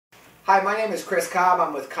Hi, my name is Chris Cobb.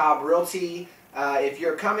 I'm with Cobb Realty. If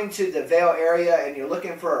you're coming to the Vail area and you're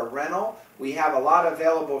looking for a rental, we have a lot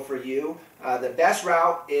available for you. The best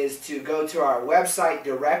route is to go to our website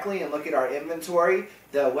directly and look at our inventory.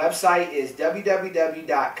 The website is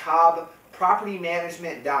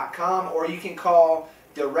www.cobbpropertymanagement.com, or you can call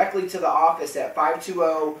directly to the office at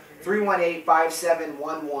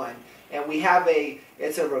 520-318-5711. And we have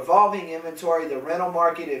it's a revolving inventory. The rental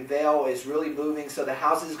market in Vail is really moving, so the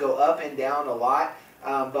houses go up and down a lot.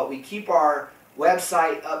 But we keep our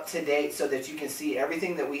website up to date so that you can see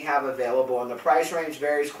everything that we have available. And the price range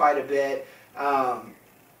varies quite a bit. And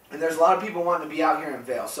there's a lot of people wanting to be out here in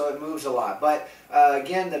Vail, so it moves a lot. But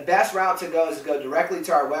again, the best route to go is to go directly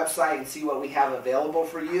to our website and see what we have available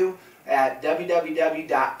for you at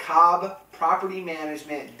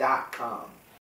www.cobbpropertymanagement.com.